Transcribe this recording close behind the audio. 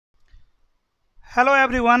Hello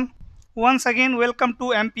everyone, once again welcome to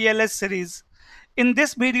MPLS series. In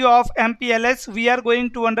this video of MPLS, we are going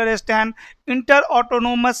to understand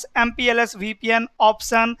inter-autonomous MPLS VPN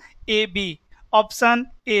option AB.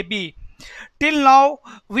 Option AB. Till now,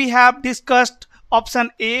 we have discussed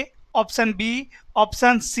option A, option B,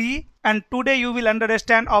 option C, and today you will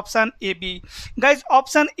understand option AB. Guys,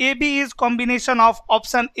 option AB is combination of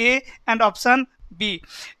option A and option B.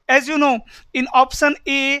 As you know, in option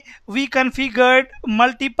A, we configured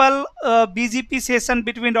multiple BGP session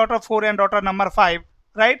between router 4 and router number 5.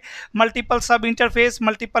 Right, multiple sub interface,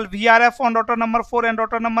 multiple VRF on router number 4 and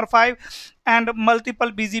router number 5, and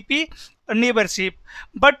multiple BGP neighborship.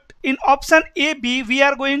 But in option AB, we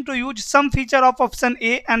are going to use some feature of option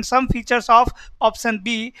A and some features of option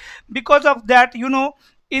B. Because of that,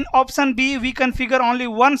 in option B, we configure only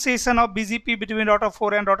one session of BGP between router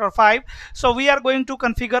 4 and router 5. So we are going to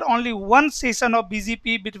configure only one session of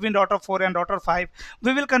BGP between router 4 and router 5.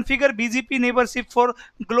 We will configure BGP neighborship for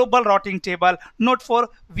global routing table, not for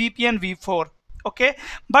VPN v4. Okay,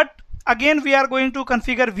 but again we are going to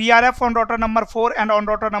configure VRF on router number 4 and on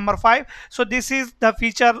router number 5. So this is the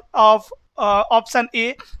feature of option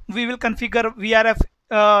A. We will configure VRF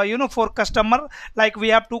for customer, like we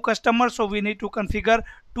have two customers, so we need to configure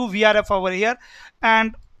two VRF over here,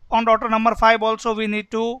 and on router number 5 also we need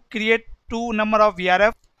to create two number of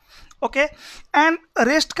VRF. Okay, and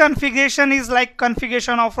rest configuration is like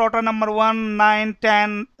configuration of router number 1, 9,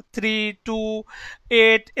 10, 3, 2,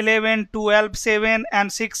 8, 11, 12, 7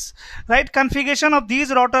 and 6. Right, configuration of these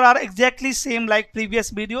router are exactly same like previous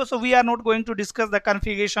video, so we are not going to discuss the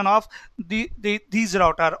configuration of these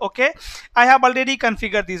router. Okay, I have already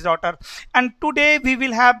configured this router, and today we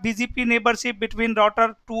will have BGP neighborship between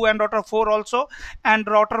router 2 and router 4 also, and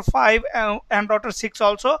router 5 and router 6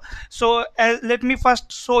 also. So let me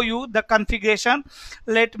first show you the configuration.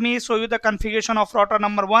 Let me show you the configuration of router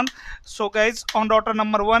number 1. So guys, on router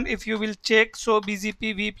number 1, if you will check, so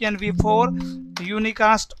BGP VPN v4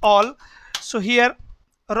 unicast all. So here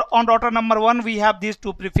on router number 1 we have these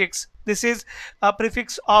two prefix. This is a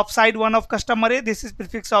prefix of side 1 of customer A, this is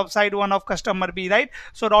prefix of side 1 of customer B, right?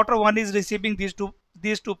 So router 1 is receiving these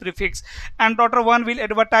two prefix, and router 1 will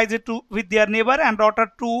advertise it to with their neighbor, and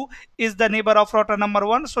router 2 is the neighbor of router number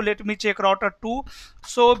 1. So let me check router 2.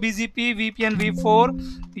 So BGP VPN v4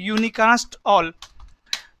 unicast all.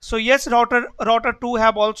 So yes, router 2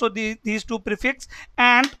 have also these two prefix,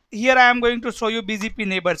 and here I am going to show you BGP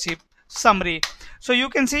neighborship summary. So you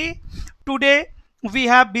can see today we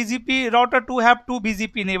have BGP router 2 have two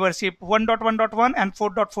BGP neighborship, 1.1.1 and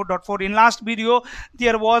 4.4.4. in last video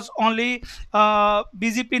there was only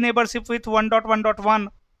BGP neighborship with 1.1.1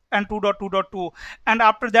 and 2.2.2, and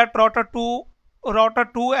after that router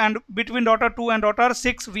 2 and between router 2 and router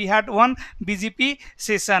 6 we had one BGP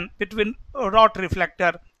session between route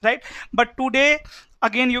reflector, right? But today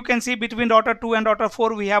again you can see between router 2 and router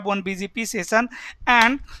 4 we have one BGP session,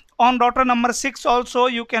 and on router number 6 also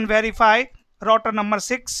you can verify router number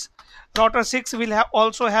 6. Router 6 will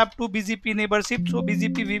also have two BGP neighborship, so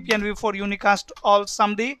BGP VPN v4 unicast all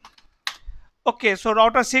summary. Okay, so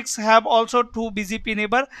router 6 have also two BGP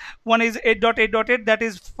neighbor. One is 8.8.8, that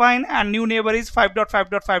is fine, and new neighbor is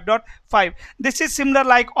 5.5.5.5. This is similar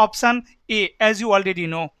like option A, as you already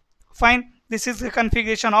know. Fine, this is the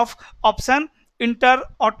configuration of option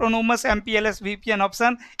inter-autonomous MPLS VPN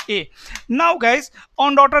option A. Now guys,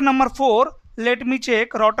 on router number 4, let me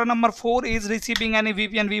check. Router number 4 is receiving any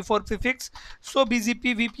VPN v4 prefix. So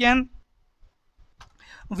BGP VPN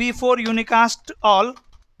v4 unicast all.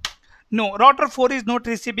 No, router 4 is not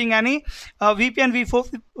receiving any VPN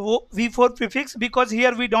v4 prefix, because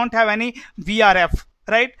here we don't have any VRF,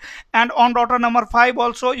 right? And on router number 5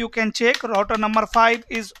 also you can check, router number 5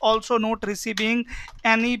 is also not receiving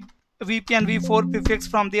any VPN v4 prefix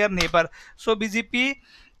from their neighbor. So BGP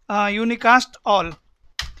unicast all.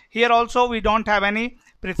 Here also we don't have any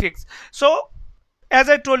prefix. So as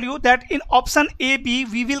I told you that in option AB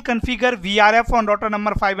we will configure VRF on router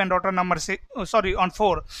number 5 and router number 6, on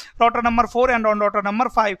 4, router number 4 and on router number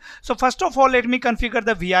 5. So first of all let me configure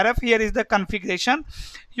the VRF. Here is the configuration.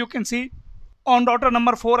 You can see on router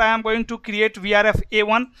number 4 I am going to create VRF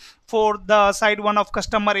A1 for the side 1 of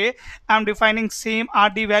customer A. I am defining same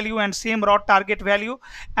RD value and same route target value,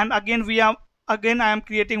 and again I am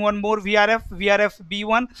creating one more VRF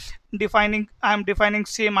B1, I am defining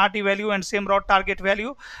same RT value and same route target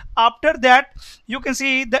value. After that you can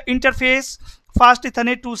see the interface fast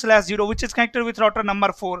Ethernet 2/0, which is connected with router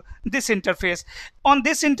number 4. This interface, on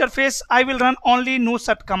this interface I will run only no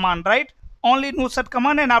sut command, right? Only no sut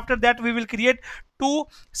command, and after that we will create two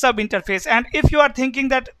sub interface. And if you are thinking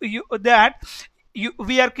that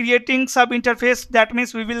we are creating sub interface. That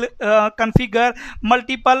means we will configure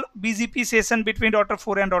multiple BGP session between router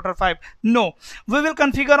 4 and router 5. No, we will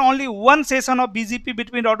configure only one session of BGP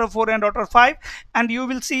between router 4 and router 5, and you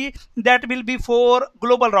will see that will be for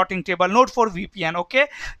global routing table, not for VPN. Okay,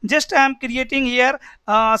 just I am creating here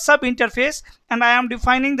sub interface, and I am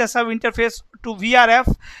defining the sub interface to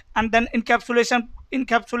VRF, and then encapsulation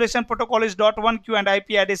protocol is .1q and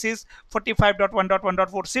IP address is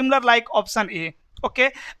 45.1.1.4, similar like option A.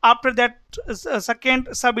 Okay, after that second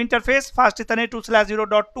sub interface fast ethernet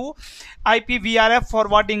 2/0.2 IP VRF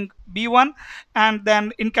forwarding B1, and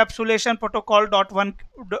then encapsulation protocol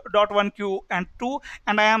 .1q and 2,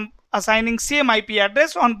 and I am assigning same IP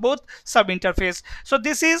address on both sub interface. So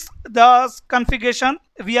this is the configuration,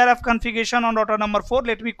 VRF configuration on router number 4.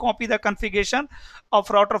 Let me copy the configuration of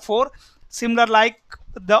router 4, similar like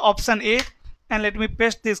the option A, and let me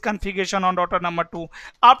paste this configuration on router number 2.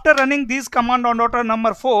 After running this command on router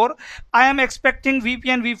number 4, I am expecting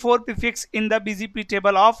VPN v4 prefix in the BGP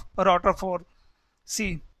table of router 4.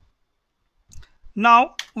 See,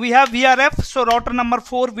 now we have VRF, so router number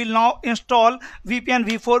 4 will now install VPN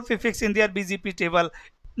v4 prefix in their BGP table.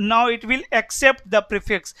 Now it will accept the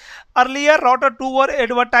prefix. Earlier router 2 were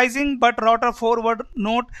advertising, but router 4 were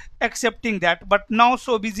not accepting that. But now,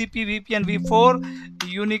 so BGP VPN v4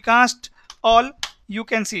 unicast all, you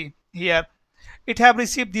can see here it have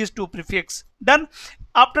received these two prefix. Done.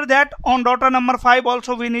 After that, on router number 5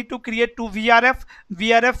 also we need to create two VRF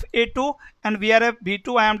A2 and VRF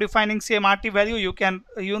B2. I am defining same RT value. You can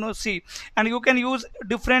see, and you can use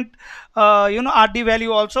different RD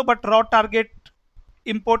value also, but route target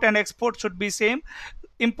import and export should be same.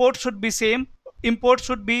 Import should be same. Import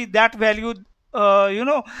should be that value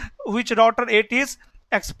which router 8 is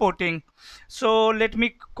exporting. So let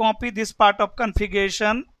me copy this part of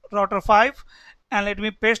configuration router 5, and let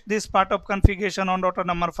me paste this part of configuration on router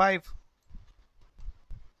number 5.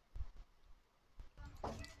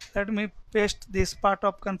 Let me paste this part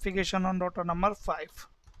of configuration on router number 5.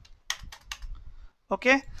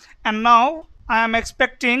 Okay, and now I am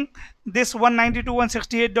expecting this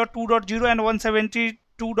 192.168.2.0 and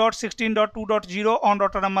 172.16.2.0 on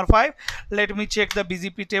router number 5. Let me check the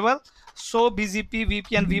BGP table. So BGP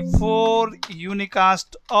VPN v4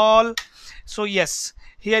 unicast all. So yes,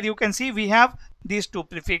 here you can see we have these two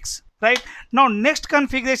prefix. Right now, next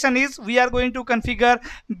configuration is we are going to configure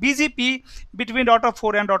BGP between router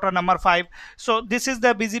 4 and router number 5. So this is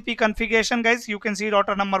the BGP configuration, guys. You can see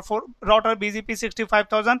router number 4, router BGP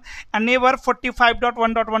 65,000 and neighbor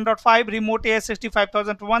 45.1.1.5, remote AS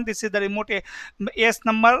 65,001. This is the remote AS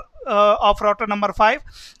number of router number 5.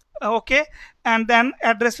 Okay, and then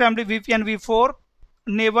address family VPN v4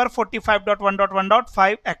 neighbor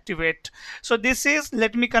 45.1.1.5 activate. So this is,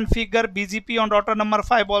 let me configure BGP on router number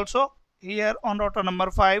 5 also here on router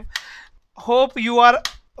number 5. Hope you are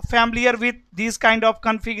familiar with this kind of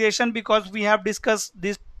configuration, because we have discussed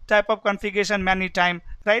this type of configuration many times,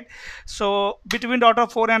 right? So between router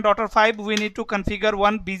 4 and router 5 we need to configure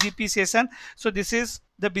one BGP session. So this is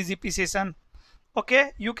the BGP session.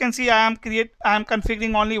 Okay, you can see I am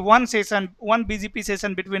configuring only one session, one BGP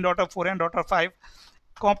session between router 4 and router 5.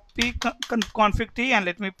 Copy config T, and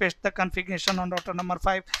let me paste the configuration on router number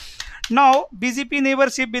 5. Now BGP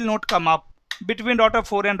neighborship will not come up between router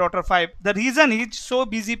 4 and router 5. The reason is, so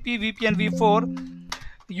BGP VPN v4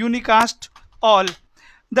 unicast all.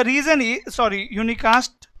 The reason is, sorry,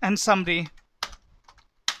 unicast and summary.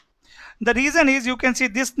 The reason is, you can see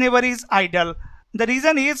this neighbor is idle. The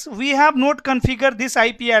reason is we have not configured this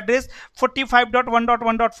IP address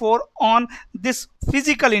 45.1.1.4 on this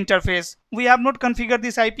physical interface. We have not configured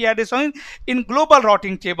this IP address in global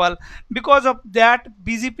routing table. Because of that,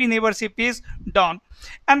 BGP neighborship is down.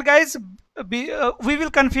 And guys, we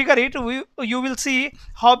will configure it. You will see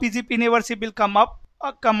how BGP neighborship will come up.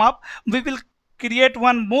 We will create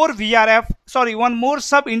one more one more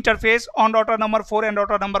sub interface on router number 4 and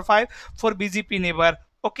router number 5 for BGP neighbor.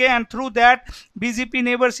 Okay, and through that BGP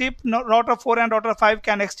neighborship, router 4 and router 5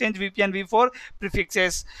 can exchange VPN v4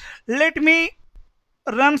 prefixes. Let me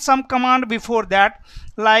run some command before that.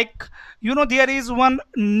 Like, there is one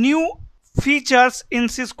new features in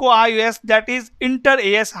Cisco IOS, that is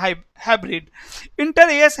inter-AS hybrid.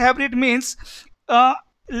 Inter-AS hybrid means,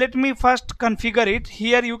 let me first configure it.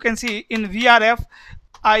 Here you can see in VRF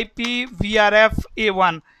IP VRF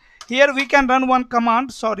A1. Here we can run one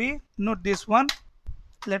command, sorry, not this one.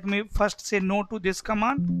 Let me first say no to this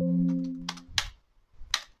command,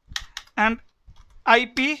 and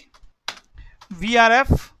IP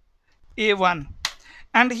VRF A1,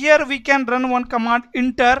 and here we can run one command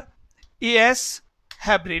inter-AS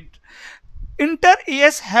hybrid.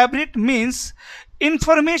 Inter-AS hybrid means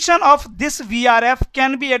information of this VRF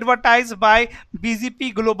can be advertised by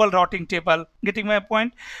BGP global routing table. Getting my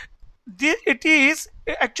point? It is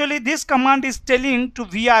actually, this command is telling to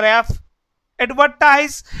VRF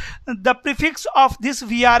advertise the prefix of this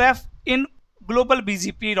VRF in global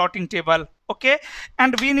BGP routing table. Okay,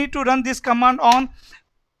 and we need to run this command on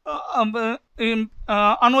another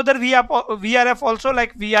VRF also,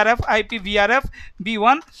 like VRF IP VRF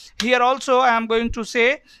B1. Here also I am going to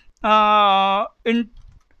say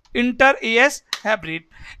inter AS hybrid,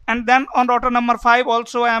 and then on router number 5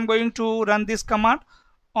 also I am going to run this command.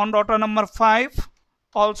 On router number 5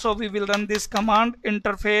 also we will run this command,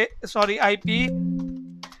 interface IP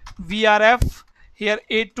VRF here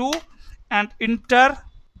A2 and inter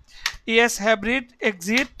AS hybrid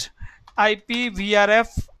exit IP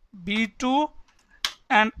VRF B2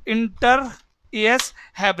 and inter AS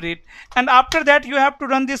hybrid. And after that you have to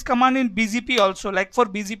run this command in BGP also, like for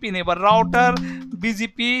BGP neighbor router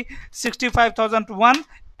BGP 65001,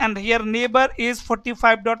 and here neighbor is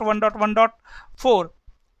 45.1.1.4.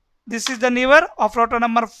 this is the neighbor of router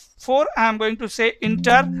number 4. I am going to say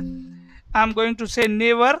inter, I am going to say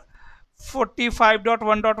neighbor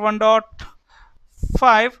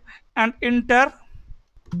 45.1.1.5 and inter,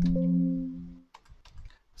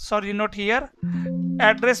 sorry, not here,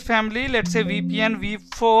 address family, let's say VPN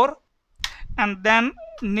v4, and then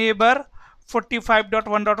neighbor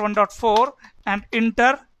 45.1.1.4 and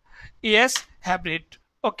inter AS hybrid.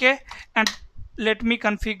 Okay, and let me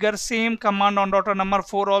configure same command on router number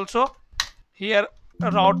 4 also. Here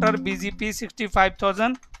router BGP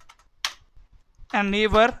 65000 and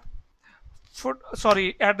neighbor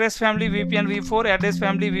address family VPN v4, address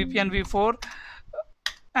family VPN v4,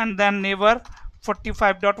 and then neighbor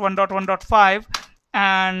 45.1.1.5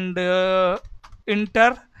 and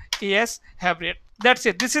inter AS hybrid. That's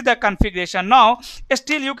it. This is the configuration. Now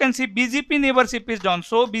still you can see BGP neighborship is done.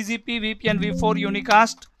 So BGP VPN v4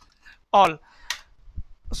 unicast all.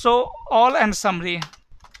 So all and summary.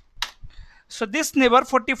 So this neighbor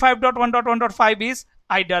 45.1.1.5 is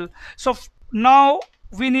idle. So now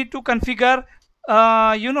we need to configure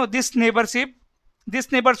this neighborship.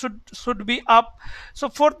 This neighbor should be up. So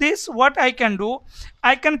for this, what I can do,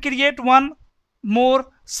 I can create one more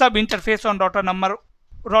sub interface on router number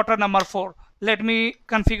 4. Let me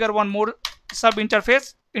configure one more sub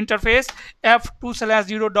interface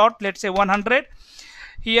f2/0 dot, let's say 100.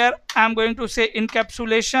 Here I am going to say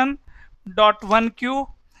encapsulation dot 1q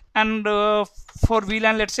and for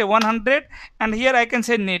VLAN let's say 100, and here I can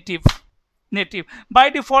say native. By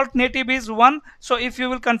default native is 1, so if you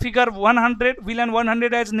will configure 100 VLAN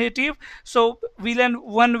 100 as native, so VLAN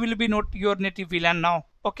 1 will be not your native VLAN now.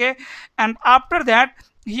 Okay, and after that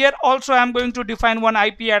here also I am going to define one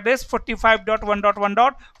IP address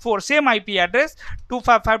 45.1.1.4, same IP address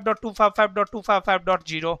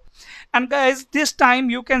 255.255.255.0. and guys, this time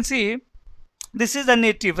you can see this is a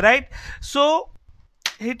native, right? So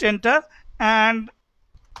hit enter and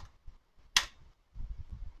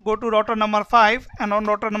go to router number 5, and on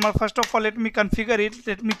router number, first of all let me configure it.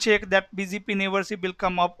 Let me check that BGP neighborship will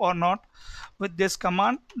come up or not with this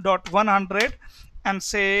command .100 and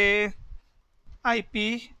say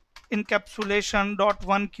IP encapsulation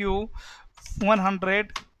 .1q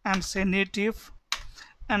 100 and say native,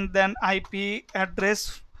 and then IP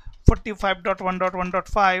address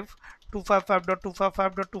 45.1.1.5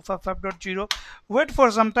 255.255.255.0. wait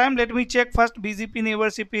for some time. Let me check first BGP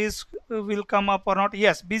neighborship is will come up or not.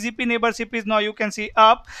 Yes, BGP neighborship is now you can see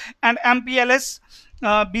up, and MPLS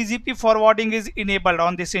BGP forwarding is enabled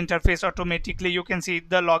on this interface automatically. You can see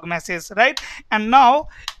the log message, right? And now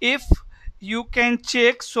if you can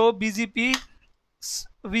check, so BGP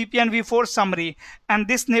VPN v4 summary, and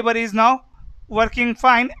this neighbor is now working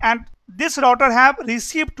fine, and this router have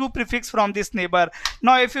received 2 prefix from this neighbor.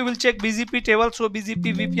 Now if you will check BGP table, so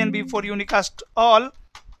BGP VPN v4 unicast all,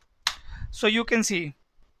 so you can see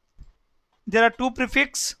there are 2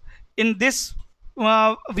 prefix in this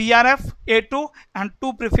VRF A2 and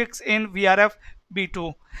 2 prefix in VRF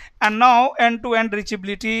B2. And now end-to-end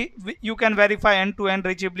reachability, you can verify end-to-end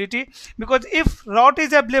reachability, because if route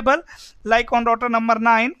is available, like on router number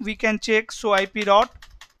 9 we can check so IP route.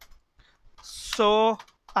 So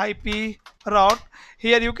IP route,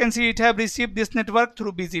 here you can see it have received this network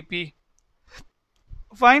through BGP,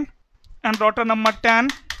 fine. And router number 10,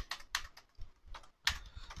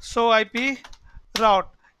 so IP route,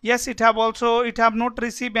 yes, it have not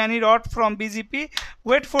received any route from BGP.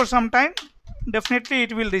 Wait for some time, definitely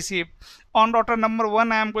it will receive. On router number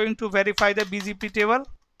 1 I am going to verify the BGP table.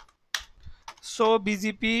 So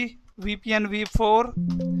BGP VPN v4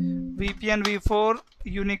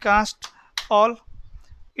 unicast all,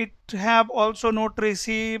 it have also not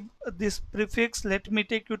received this prefix. Let me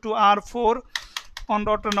take you to R4 on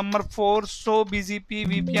router number 4. So BGP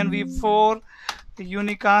VPN v4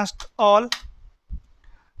 unicast all.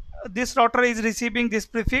 This router is receiving this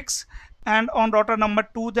prefix, and on router number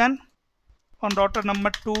 2, then on router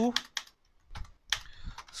number 2,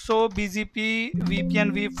 so BGP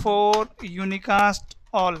VPN v4 unicast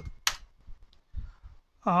all.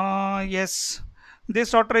 Yes,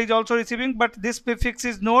 this router is also receiving, but this prefix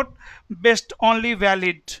is not best only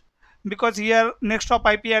valid, because here next hop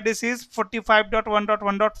IP address is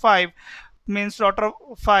 45.1.1.5 means router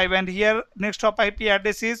 5, and here next hop IP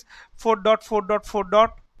address is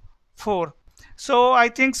 4.4.4.4. so I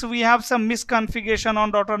think we have some misconfiguration on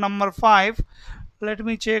router number 5. Let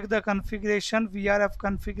me check the configuration, VRF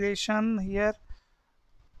configuration here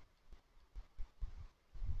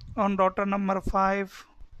on router number 5.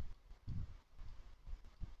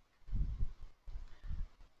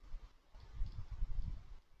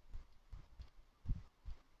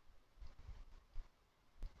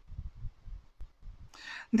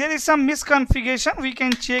 There is some misconfiguration, we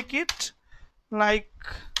can check it, like,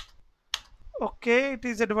 okay, it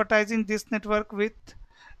is advertising this network with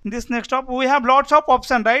this next hop. We have lots of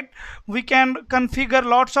options, right? We can configure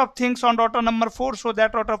lots of things on router number 4, so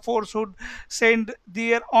that router 4 should send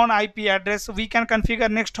their own IP address. We can configure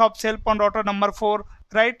next hop self on router number 4,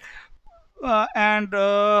 right? And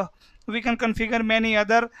we can configure many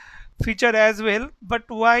other feature as well, but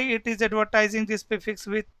why it is advertising this prefix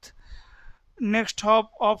with next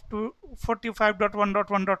hop of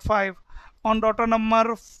 45.1.1.5 on router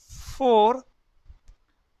number 4?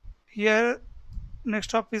 Here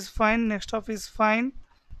next hop is fine, next hop is fine,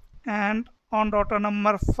 and on router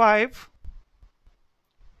number 5,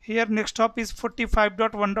 here next hop is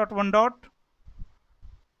 45.1.1.4,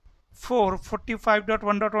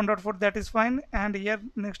 45.1.1.4, that is fine, and here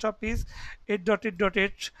next hop is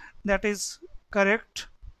 8.8.8, that is correct.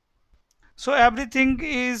 So everything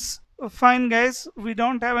is fine, guys, we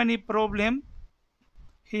don't have any problem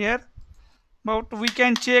here, but we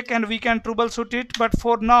can check and we can troubleshoot it. But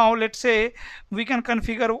for now, let's say we can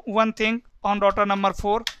configure one thing on router number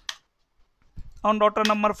 4. On router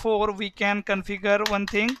number 4 we can configure one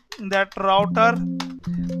thing, that router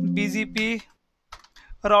BGP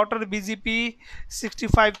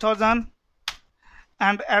 65,000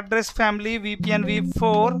 and address family VPN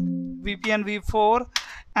v4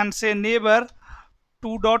 and say neighbor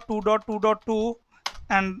 2.2.2.2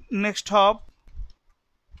 and next hop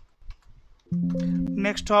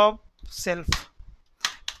self.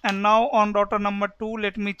 And now on router number 2,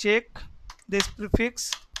 let me check this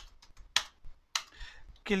prefix,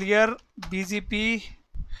 clear BGP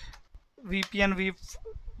VPN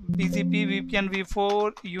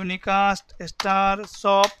v4 unicast star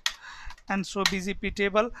SOP and so BGP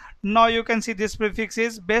table. Now you can see this prefix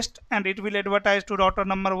is best and it will advertise to router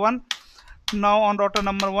number 1. Now on router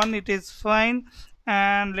number 1 it is fine,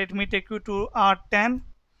 and let me take you to R10,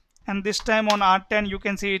 and this time on R10 you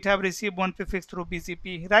can see it have received one prefix through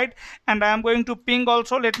BGP, right? And I am going to ping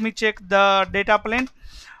also. Let me check the data plane.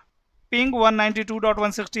 Ping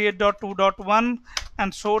 192.168.2.1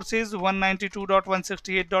 and source is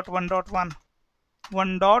 192.168.1.1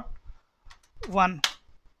 1.1.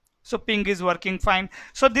 So ping is working fine.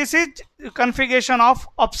 So this is configuration of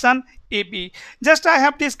option AB. Just I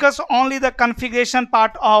have discussed only the configuration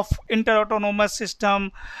part of inter-autonomous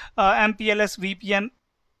system MPLS VPN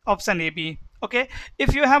option AB. Okay,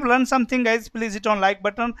 if you have learned something, guys, please hit on like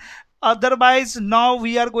button. Otherwise, now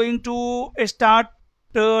we are going to start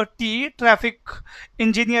traffic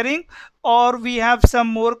engineering, or we have some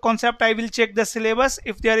more concept. I will check the syllabus.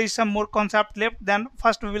 If there is some more concept left, then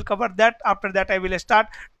first we will cover that. After that I will start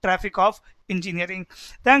traffic of engineering.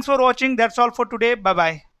 Thanks for watching. That's all for today. Bye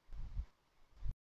bye.